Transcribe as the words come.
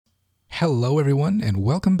Hello, everyone, and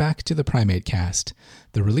welcome back to the Primate Cast.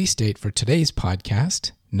 The release date for today's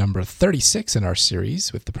podcast, number 36 in our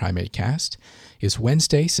series with the Primate Cast, is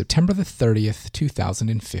Wednesday, September the 30th,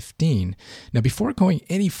 2015. Now, before going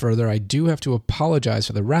any further, I do have to apologize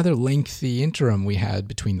for the rather lengthy interim we had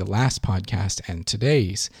between the last podcast and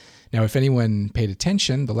today's. Now, if anyone paid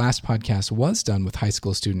attention, the last podcast was done with high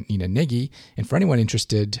school student Nina Negi, and for anyone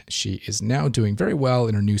interested, she is now doing very well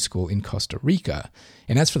in her new school in Costa Rica.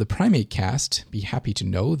 And as for the Primate Cast, be happy to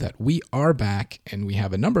know that we are back, and we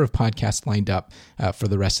have a number of podcasts lined up for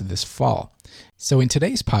the rest of this fall. So in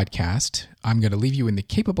today's podcast, I'm going to leave you in the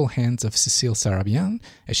capable hands of Cécile Sarabian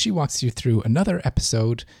as she walks you through another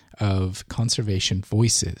episode of Conservation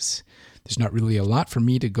Voices. There's not really a lot for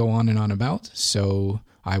me to go on and on about, so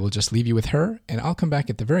I will just leave you with her, and I'll come back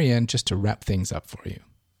at the very end just to wrap things up for you.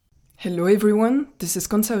 Hello everyone, this is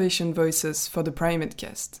Conservation Voices for the Primate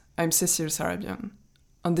Cast. I'm Cécile Sarabian.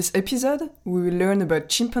 On this episode, we will learn about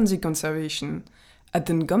chimpanzee conservation at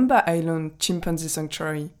the Ngamba Island Chimpanzee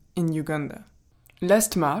Sanctuary in Uganda.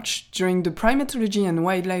 Last March, during the Primatology and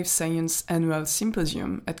Wildlife Science Annual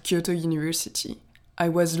Symposium at Kyoto University, I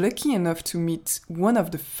was lucky enough to meet one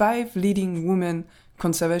of the 5 leading women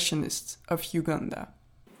conservationists of Uganda.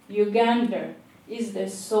 Uganda is the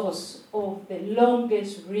source of the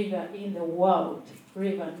longest river in the world,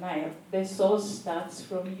 River Nile. The source starts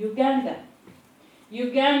from Uganda.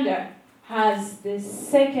 Uganda has the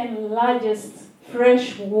second largest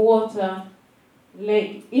freshwater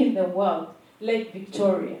lake in the world, Lake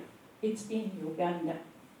Victoria. It's in Uganda.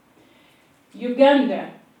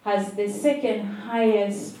 Uganda has the second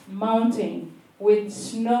highest mountain with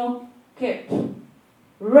snow capped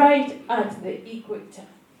right at the equator.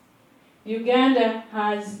 Uganda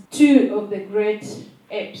has 2 of the great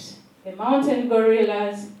apes, the mountain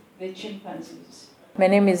gorillas, the chimpanzees. My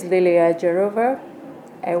name is Lilly Ajarova.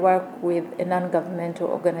 I work with a non-governmental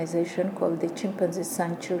organization called the Chimpanzee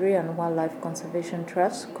Sanctuary and Wildlife Conservation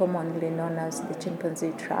Trust, commonly known as the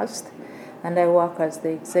Chimpanzee Trust. And I work as the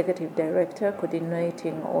executive director,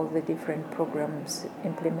 coordinating all the different programs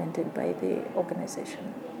implemented by the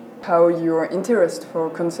organization. How your interest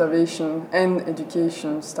for conservation and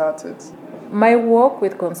education started? My work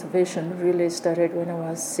with conservation really started when I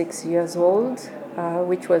was 6 years old,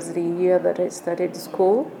 which was the year that I started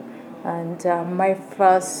school. And my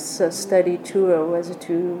first study tour was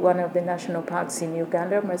to one of the national parks in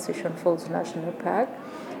Uganda, Mercession Falls National Park.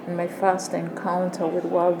 And my first encounter with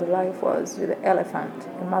wildlife was with an elephant,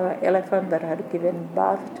 a mother elephant that had given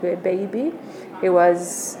birth to a baby. It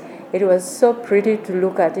was so pretty to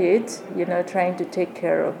look at it, trying to take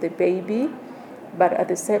care of the baby. But at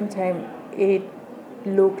the same time, it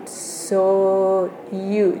looked so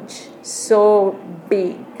huge, so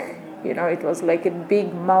big. It was like a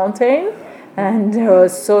big mountain. And I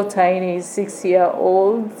was so tiny,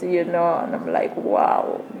 6-year-old, and I'm like,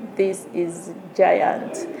 wow, this is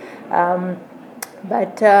giant.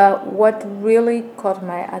 But what really caught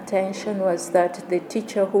my attention was that the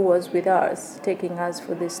teacher who was with us, taking us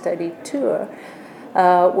for the study tour,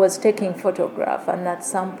 was taking photographs, and at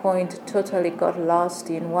some point totally got lost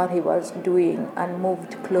in what he was doing and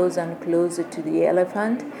moved closer and closer to the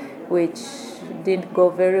elephant, which didn't go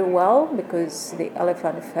very well because the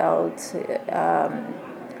elephant felt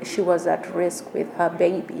she was at risk with her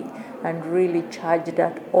baby and really charged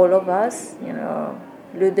at all of us,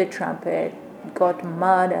 blew the trumpet, got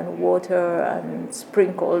mud and water and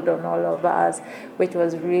sprinkled on all of us, which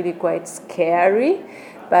was really quite scary.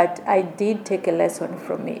 But I did take a lesson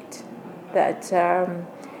from it, that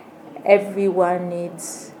everyone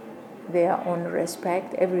needs their own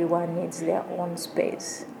respect, everyone needs their own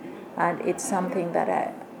space. And it's something that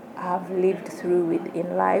I have lived through with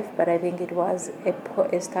in life, but I think it was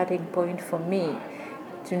a starting point for me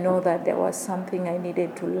to know that there was something I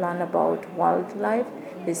needed to learn about wildlife.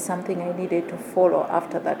 There's something I needed to follow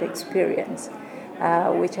after that experience,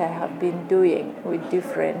 which I have been doing with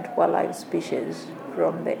different wildlife species,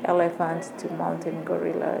 from the elephants to mountain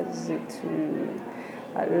gorillas to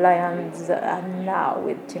lions, and now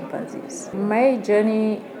with chimpanzees. My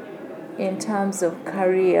journey in terms of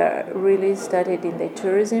career really started in the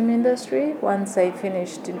tourism industry. Once I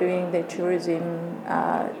finished doing the tourism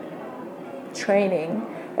training,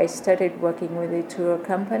 I started working with a tour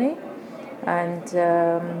company, and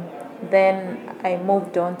then I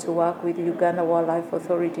moved on to work with Uganda Wildlife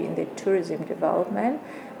Authority in the tourism development,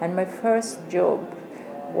 and my first job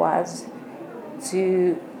was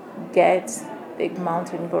to get the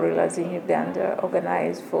mountain gorillas in Uganda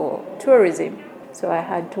organized for tourism. So I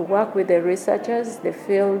had to work with the researchers, the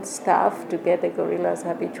field staff, to get the gorillas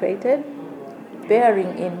habituated,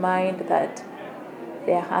 bearing in mind that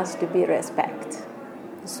there has to be respect.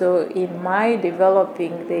 So in my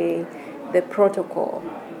developing the protocol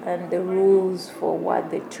and the rules for what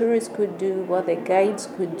the tourists could do, what the guides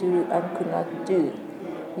could do and could not do,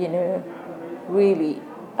 really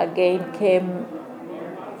again came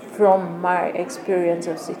from my experience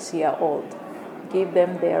of 6-year-old. Give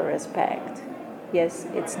them their respect. Yes,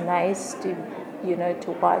 it's nice to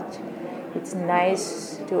watch. It's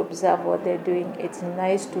nice to observe what they're doing. It's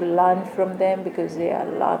nice to learn from them because there are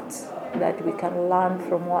lots that we can learn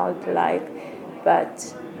from wildlife,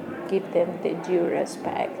 but give them the due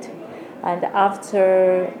respect. And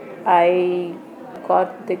after I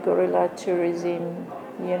got the gorilla tourism,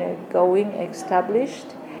 going established,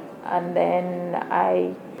 and then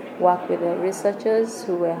I worked with the researchers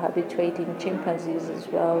who were habituating chimpanzees as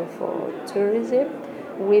well for tourism.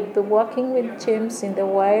 With the working with chimps in the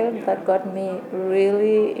wild, that got me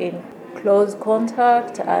really in close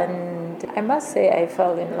contact, and I must say I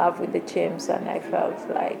fell in love with the chimps, and I felt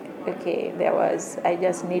like, okay, I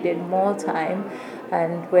just needed more time,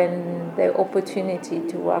 and when the opportunity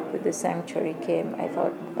to work with the sanctuary came, I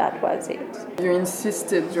thought that was it. You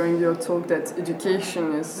insisted during your talk that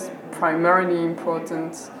education is primarily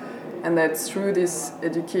important, and that through this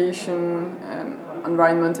education and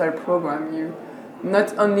environmental program, you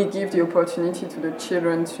not only give the opportunity to the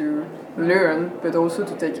children to learn, but also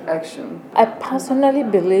to take action. I personally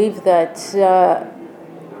believe that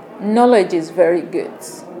knowledge is very good.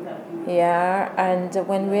 Yeah, and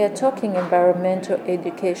when we are talking environmental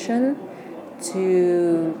education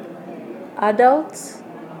to adults,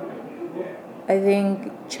 I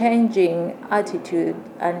think changing attitude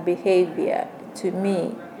and behavior, to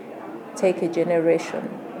me, take a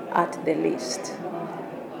generation at the least.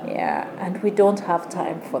 Yeah, and we don't have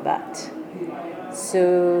time for that.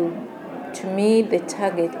 So to me, the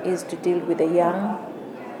target is to deal with the young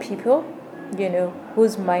people,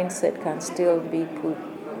 whose mindset can still be put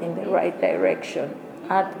in the right direction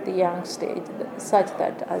at the young stage, such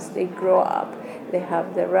that as they grow up, they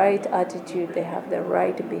have the right attitude, they have the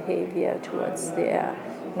right behavior towards their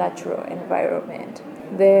natural environment.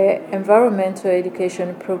 The environmental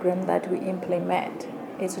education program that we implement,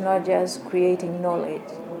 it's not just creating knowledge,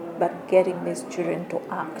 but getting these children to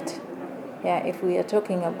act. Yeah, if we are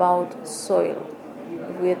talking about soil,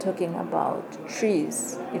 if we are talking about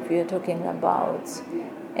trees, if we are talking about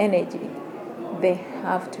energy, they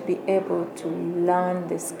have to be able to learn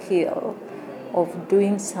the skill of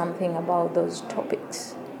doing something about those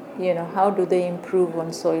topics. How do they improve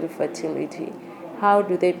on soil fertility? How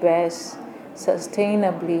do they best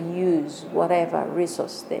sustainably use whatever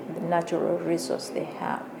resource, the natural resource they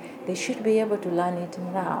have? They should be able to learn it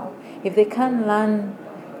now. If they can't learn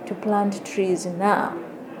to plant trees now,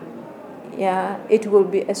 it will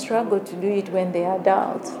be a struggle to do it when they are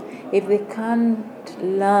adults. If they can't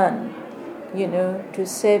learn, to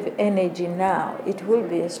save energy now, it will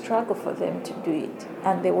be a struggle for them to do it.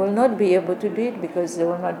 And they will not be able to do it because they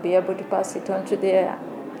will not be able to pass it on to their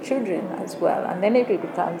children as well. And then it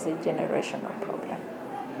becomes a generational problem.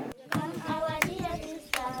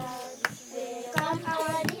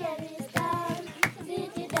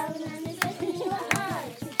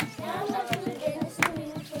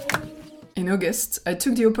 In August, I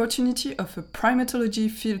took the opportunity of a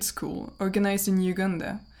primatology field school organized in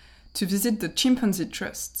Uganda to visit the Chimpanzee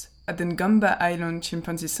Trust at the Ngamba Island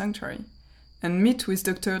Chimpanzee Sanctuary and meet with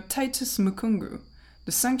Dr. Titus Mukungu,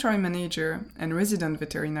 the sanctuary manager and resident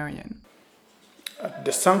veterinarian. At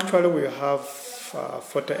the sanctuary we have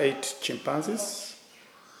 48 chimpanzees,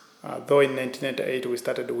 though in 1998 we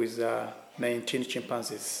started with 19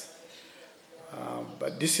 chimpanzees.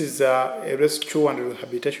 But this is a rescue and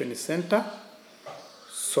rehabilitation center,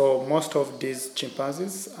 so most of these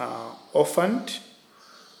chimpanzees are orphaned,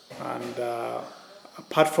 and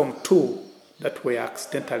apart from 2 that were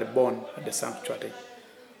accidentally born at the sanctuary.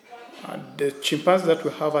 The chimpanzees that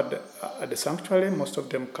we have at the sanctuary, most of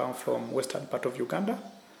them come from western part of Uganda,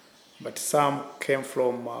 but some came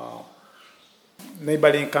from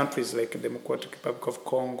neighboring countries like the Democratic Republic of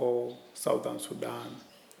Congo, Southern Sudan.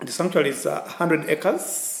 The sanctuary is 100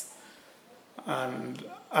 acres and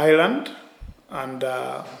island, and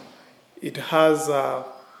it has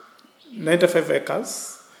 95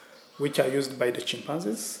 acres which are used by the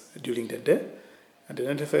chimpanzees during the day, and the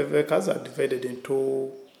 95 acres are divided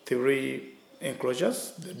into 3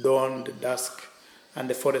 enclosures: the dawn, the dusk, and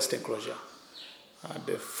the forest enclosure.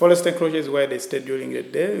 The forest enclosure is where they stay during the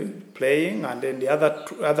day playing, and then the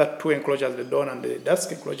other two enclosures, the dawn and the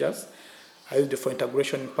dusk enclosures, are used for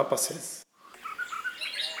integration purposes.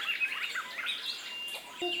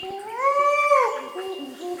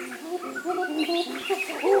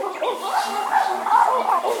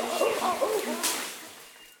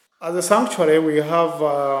 As a sanctuary, we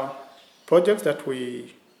have projects that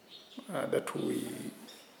we are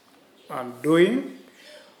doing.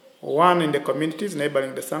 One in the communities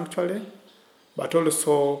neighboring the sanctuary, but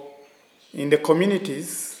also in the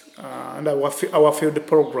communities under our field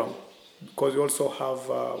program, because we also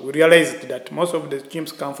have, we realized that most of the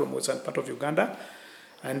chimps come from western part of Uganda,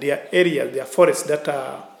 and their areas, their forests that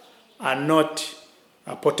are not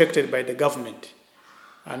protected by the government.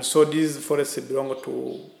 And so these forests belong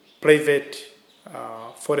to private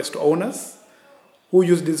forest owners who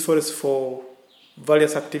use these forests for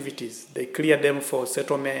various activities. They clear them for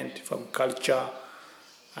settlement, for culture,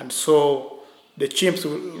 and so the chimps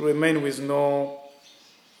will remain with no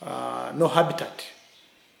habitat,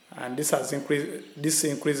 and this has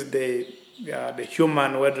increased the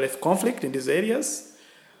human-wildlife conflict in these areas,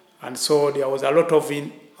 and so there was a lot of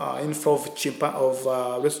inflow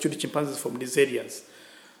of rescued chimpanzees from these areas.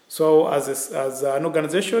 So as an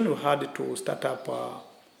organization, we had to start up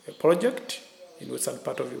a project in western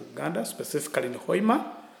part of Uganda, specifically in Hoima,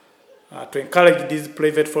 to encourage these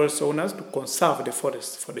private forest owners to conserve the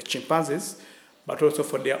forests for the chimpanzees, but also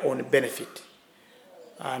for their own benefit.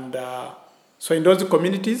 And so in those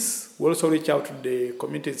communities, we also reach out to the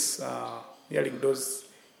communities nearing those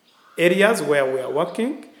areas where we are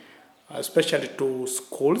working, especially to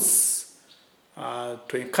schools,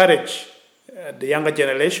 to encourage the younger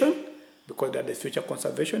generation, because they are the future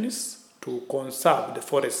conservationists, to conserve the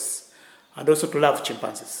forests and also to love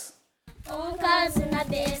chimpanzees.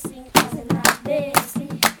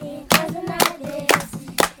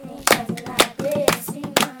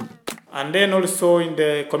 And then also in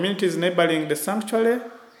the communities neighboring the sanctuary,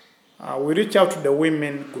 we reach out to the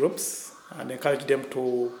women groups and encourage them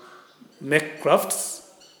to make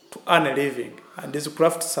crafts to earn a living. And these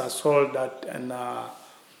crafts are sold at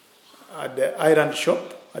the island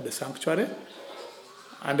shop at the sanctuary,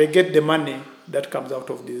 and they get the money that comes out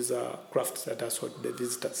of these crafts that are sold to the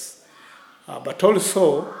visitors. But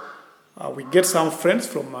also, we get some friends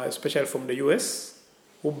from, especially from the US,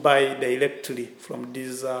 who buy directly from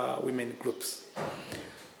these women groups.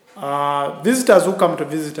 Visitors who come to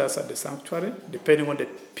visit us at the sanctuary, depending on the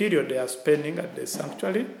period they are spending at the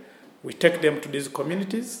sanctuary, we take them to these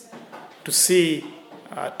communities to see,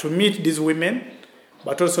 to meet these women,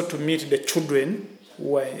 but also to meet the children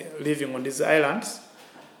who are living on these islands.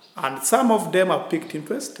 And some of them have picked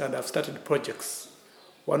interest and have started projects.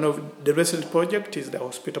 One of the recent project is the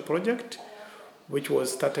hospital project, which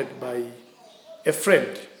was started by a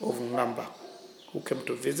friend of Ngamba who came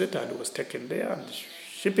to visit and was taken there, and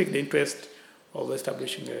she picked the interest of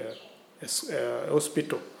establishing a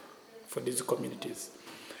hospital for these communities.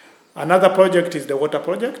 Another project is the water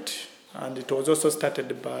project, and it was also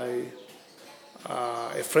started by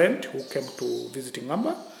a friend who came to visit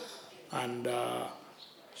Ngamba, and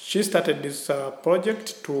she started this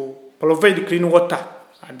project to provide clean water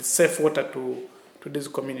and safe water to these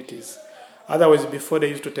communities. Otherwise, before they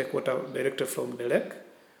used to take water directly from the lake,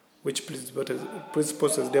 which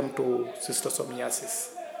predisposes them to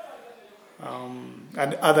schistosomiasis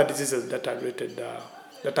and other diseases that are related,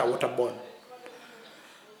 that are waterborne.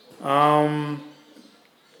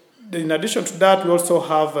 In addition to that, we also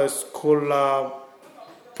have a school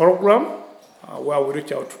program where we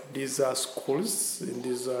reach out to these schools in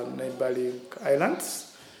these neighboring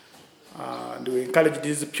islands. And we encourage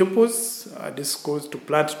these pupils, these schools, to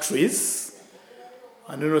plant trees,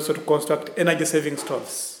 and then also to construct energy-saving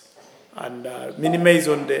stoves and minimize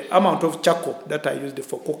on the amount of charcoal that are used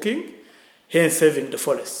for cooking, hence saving the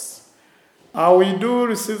forests. We do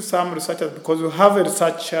receive some researchers because we have a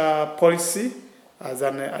research policy as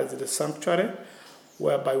the sanctuary,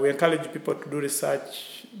 whereby we encourage people to do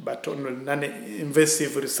research, but on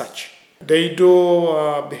non-invasive research. They do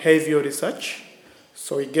behavioral research.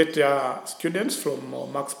 So we get students from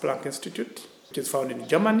Max Planck Institute, which is found in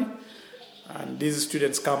Germany, and these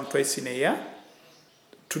students come twice in a year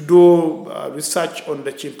to do research on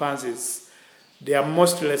the chimpanzees. They are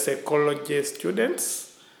mostly psychology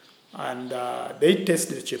students, and they test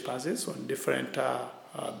the chimpanzees on different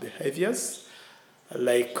behaviors,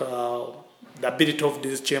 like the ability of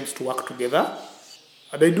these chimps to work together.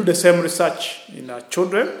 They do the same research in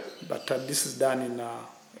children, but this is done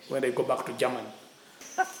when they go back to Germany.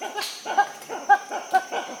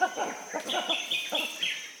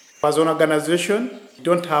 As an organization, we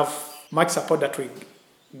don't have much support that we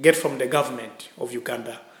get from the government of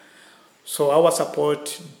Uganda. So our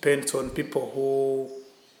support depends on people who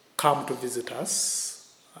come to visit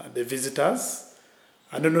us, the visitors,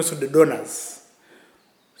 and then also the donors.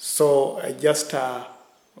 So I just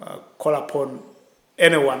call upon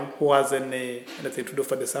anyone who has anything to do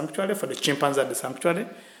for the sanctuary, for the chimpanzees at the sanctuary,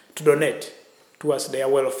 to donate towards their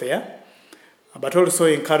welfare, but also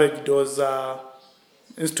encourage those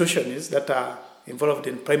institutions that are involved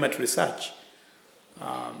in primate research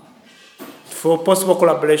for possible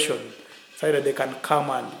collaboration, so that they can come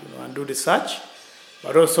and do research,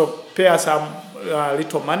 but also pay some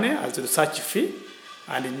little money as a research fee,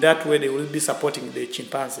 and in that way they will be supporting the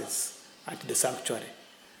chimpanzees at the sanctuary.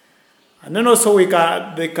 And then also we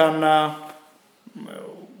can be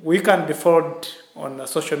followed on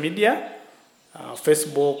social media,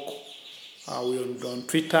 Facebook, we're on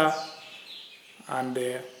Twitter, and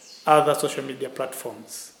other social media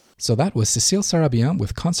platforms. So that was Cécile Sarabia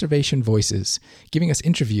with Conservation Voices, giving us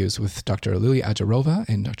interviews with Dr. Lilly Ajarova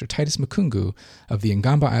and Dr. Titus Mukungu of the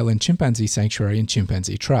Ngamba Island Chimpanzee Sanctuary and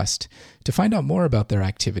Chimpanzee Trust. To find out more about their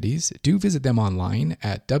activities, do visit them online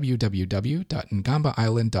at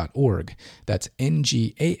www.ngambaisland.org. That's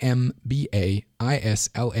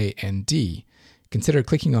NGAMBAISLAND. Consider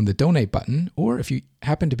clicking on the donate button, or if you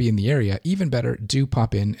happen to be in the area, even better, do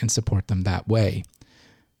pop in and support them that way.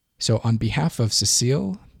 So on behalf of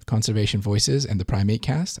Cécile, Conservation Voices, and the Primate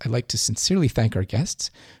Cast, I'd like to sincerely thank our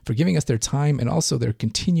guests for giving us their time and also their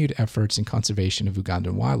continued efforts in conservation of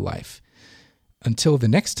Ugandan wildlife. Until the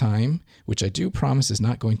next time, which I do promise is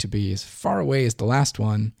not going to be as far away as the last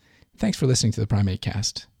one, thanks for listening to the Primate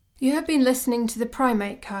Cast. You have been listening to the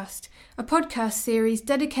Primate Cast, a podcast series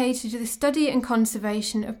dedicated to the study and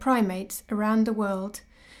conservation of primates around the world.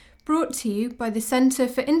 Brought to you by the Centre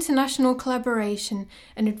for International Collaboration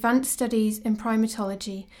and Advanced Studies in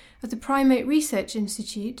Primatology of the Primate Research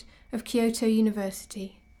Institute of Kyoto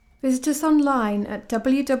University. Visit us online at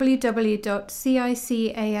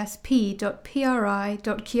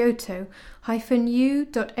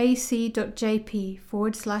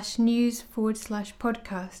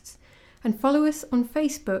and follow us on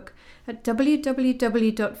Facebook at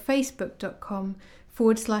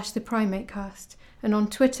www.facebook.com/theprimatecast and on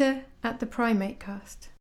Twitter at theprimatecast.